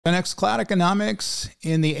The next cloud economics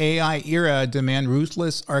in the AI era demand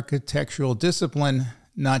ruthless architectural discipline,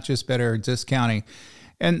 not just better discounting.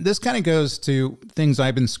 And this kind of goes to things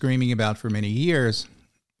I've been screaming about for many years,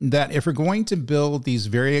 that if we're going to build these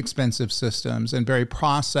very expensive systems and very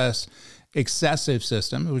process excessive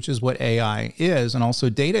systems, which is what AI is, and also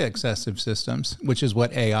data excessive systems, which is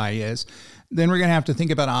what AI is, then we're going to have to think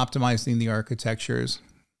about optimizing the architectures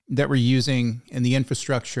that we're using in the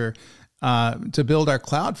infrastructure to build our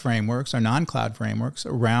cloud frameworks, our non-cloud frameworks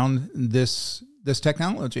around this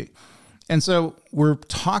technology. And so we're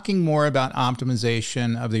talking more about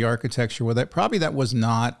optimization of the architecture, where that was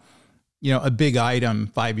not, a big item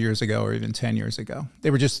 5 years ago or even 10 years ago.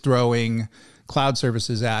 They were just throwing cloud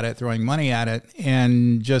services at it, throwing money at it,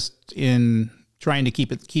 and just in trying to keep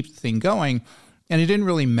the thing going. And it didn't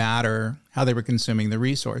really matter how they were consuming the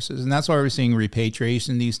resources. And that's why we're seeing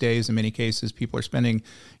repatriation these days. In many cases, people are spending,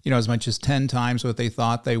 as much as 10 times what they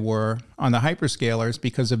thought they were on the hyperscalers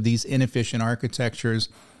because of these inefficient architectures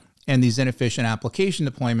and these inefficient application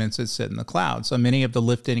deployments that sit in the cloud. So many of the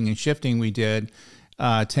lifting and shifting we did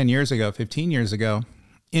 10 years ago, 15 years ago,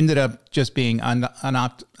 ended up just being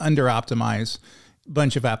under-optimized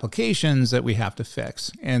bunch of applications that we have to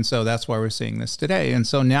fix. And so that's why we're seeing this today. And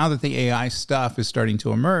so now that the AI stuff is starting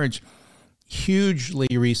to emerge, hugely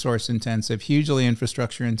resource intensive, hugely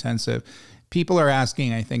infrastructure intensive, people are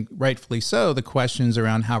asking, I think rightfully so, the questions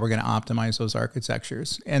around how we're going to optimize those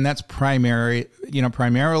architectures. And that's primarily,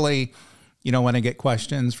 when I get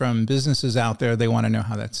questions from businesses out there, they want to know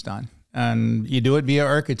how that's done. And you do it via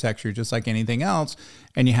architecture, just like anything else.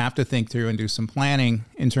 And you have to think through and do some planning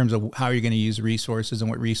in terms of how you're going to use resources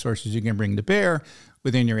and what resources you can bring to bear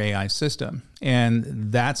within your AI system.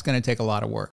 And that's going to take a lot of work.